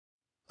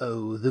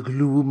Oh, the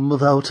gloom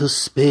of outer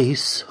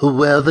space,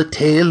 where the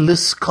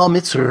tailless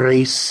comets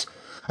race,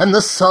 and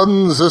the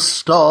sun's a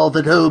star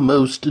that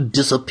almost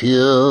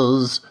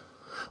disappears.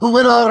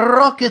 When our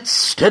rocket's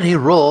steady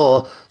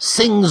roar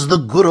sings the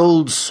good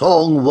old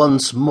song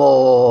once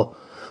more,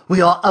 we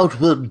are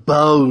outward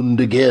bound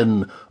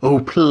again,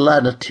 O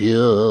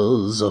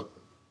Planeteers.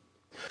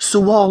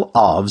 Sual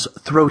Ov's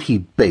throaty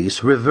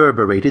bass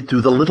reverberated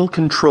through the little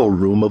control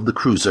room of the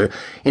cruiser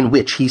in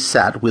which he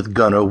sat with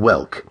Gunner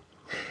Welk.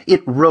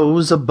 It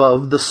rose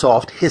above the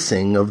soft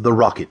hissing of the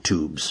rocket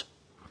tubes.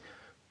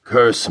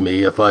 "Curse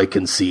me if I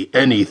can see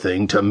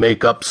anything to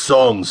make up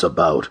songs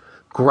about,"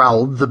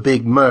 growled the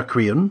big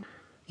Mercurian.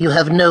 "You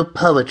have no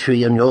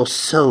poetry in your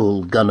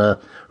soul, Gunner,"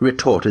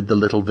 retorted the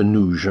little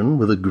Venusian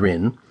with a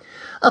grin.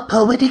 "A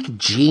poetic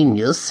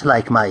genius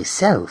like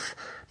myself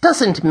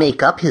doesn't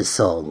make up his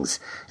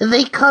songs.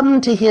 They come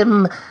to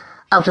him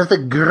out of the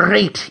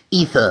great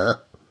ether."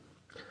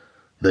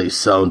 "They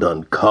sound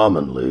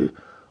uncommonly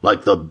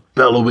like the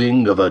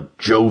bellowing of a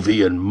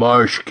Jovian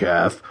marsh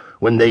calf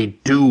when they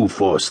do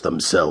force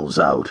themselves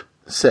out,"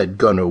 said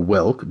Gunner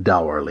Welk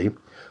dourly.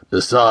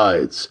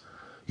 "Besides,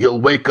 you'll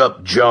wake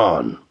up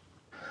John."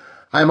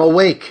 "I'm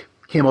awake,"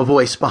 came a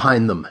voice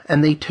behind them,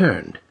 and they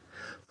turned.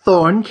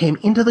 Thorn came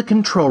into the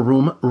control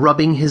room,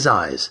 rubbing his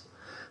eyes.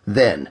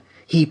 Then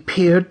he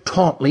peered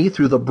tautly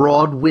through the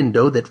broad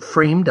window that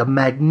framed a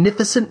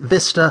magnificent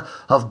vista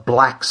of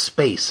black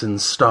space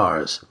and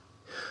stars.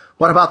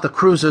 "What about the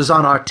cruisers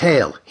on our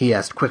tail?" he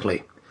asked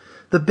quickly.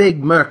 The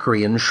big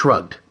Mercurian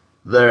shrugged.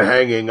 "They're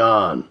hanging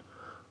on.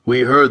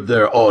 We heard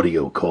their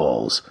audio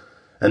calls,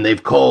 and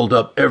they've called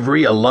up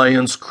every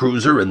Alliance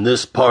cruiser in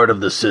this part of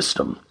the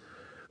system.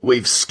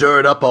 We've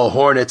stirred up a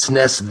hornet's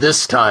nest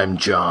this time,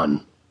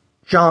 John."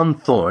 John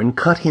Thorne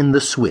cut in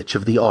the switch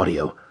of the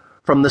audio.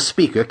 From the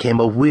speaker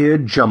came a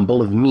weird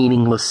jumble of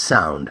meaningless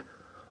sound.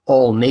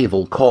 All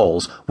naval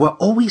calls were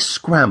always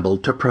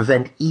scrambled to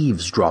prevent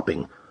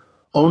eavesdropping.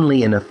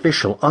 Only an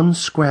official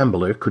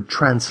unscrambler could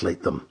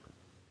translate them.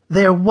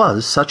 There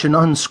was such an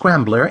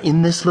unscrambler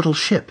in this little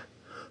ship.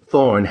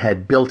 Thorne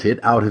had built it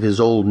out of his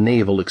old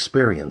naval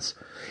experience.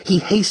 He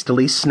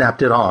hastily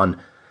snapped it on,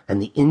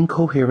 and the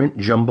incoherent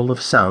jumble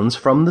of sounds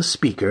from the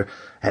speaker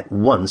at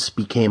once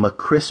became a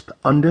crisp,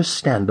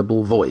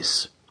 understandable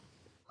voice.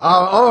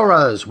 "Our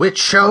auras, which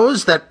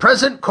shows that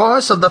present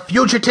course of the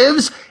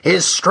fugitives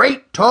is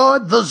straight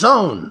toward the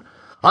zone.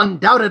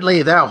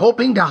 Undoubtedly they're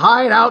hoping to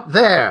hide out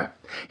there.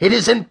 It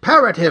is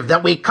imperative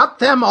that we cut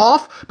them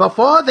off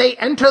before they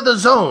enter the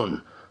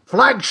zone.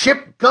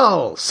 Flagship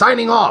Gull,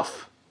 signing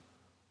off."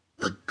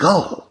 "The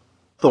Gull!"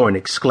 Thorne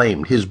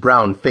exclaimed, his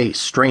brown face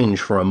strange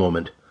for a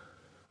moment.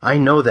 "I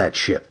know that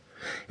ship.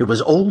 It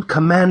was old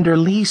Commander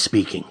Lee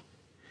speaking.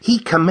 He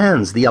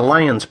commands the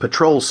Alliance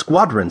patrol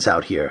squadrons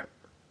out here."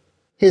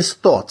 His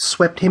thoughts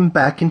swept him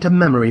back into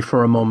memory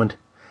for a moment.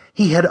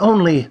 He had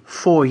only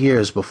 4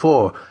 years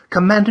before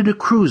commanded a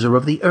cruiser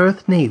of the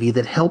Earth Navy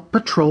that helped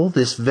patrol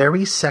this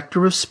very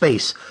sector of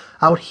space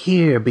out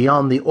here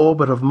beyond the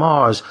orbit of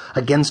Mars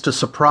against a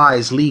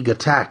surprise League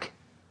attack.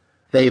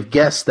 "They've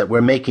guessed that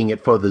we're making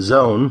it for the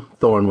zone,"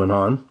 Thorne went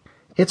on.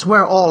 "It's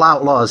where all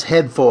outlaws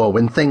head for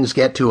when things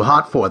get too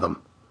hot for them."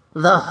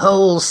 "The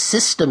whole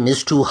system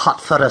is too hot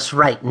for us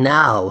right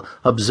now,"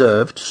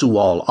 observed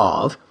Sual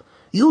Ov.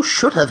 "You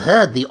should have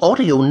heard the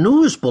audio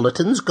news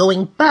bulletins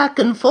going back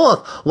and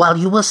forth while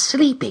you were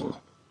sleeping.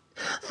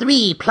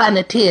 3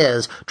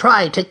 Planeteers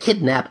tried to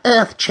kidnap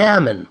Earth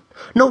Chairman.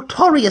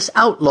 Notorious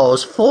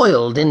outlaws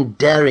foiled in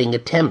daring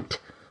attempt.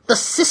 The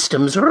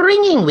system's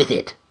ringing with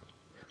it."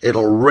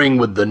 "It'll ring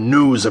with the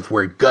news if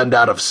we're gunned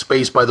out of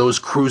space by those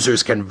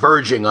cruisers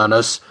converging on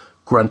us,"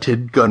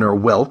 grunted Gunner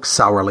Welk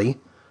sourly.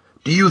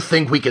 "Do you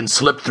think we can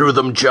slip through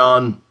them,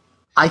 John?"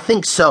 "I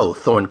think so,"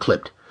 Thorne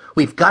clipped.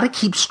 "We've got to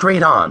keep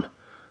straight on.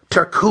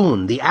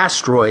 Turcoon, the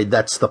asteroid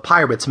that's the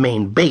pirates'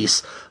 main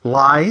base,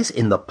 lies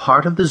in the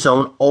part of the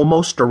zone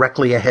almost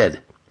directly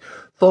ahead."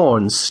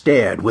 Thorne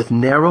stared with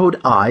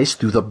narrowed eyes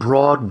through the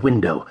broad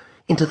window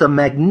into the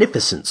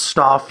magnificent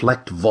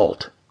star-flecked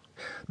vault.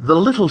 The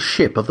little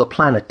ship of the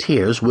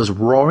Planeteers was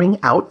roaring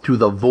out through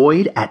the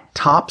void at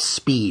top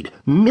speed,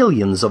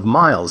 millions of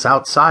miles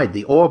outside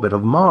the orbit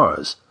of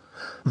Mars.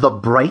 The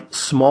bright,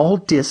 small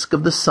disk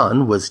of the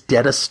sun was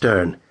dead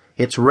astern,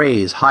 its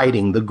rays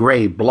hiding the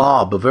gray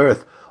blob of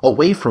Earth,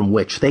 away from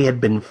which they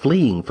had been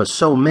fleeing for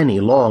so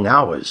many long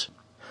hours.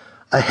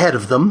 Ahead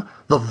of them,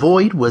 the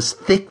void was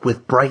thick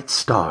with bright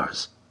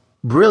stars.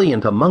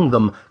 Brilliant among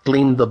them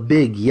gleamed the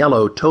big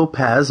yellow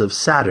topaz of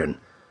Saturn,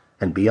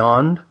 and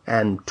beyond,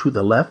 and to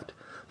the left,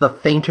 the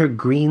fainter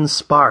green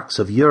sparks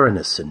of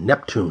Uranus and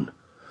Neptune.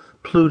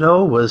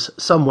 Pluto was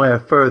somewhere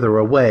further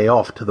away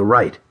off to the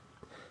right,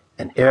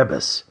 and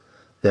Erebus,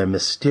 their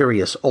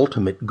mysterious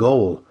ultimate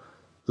goal,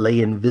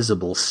 lay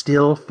invisible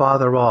still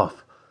farther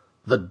off,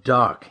 the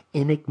dark,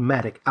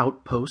 enigmatic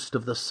outpost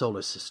of the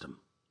solar system.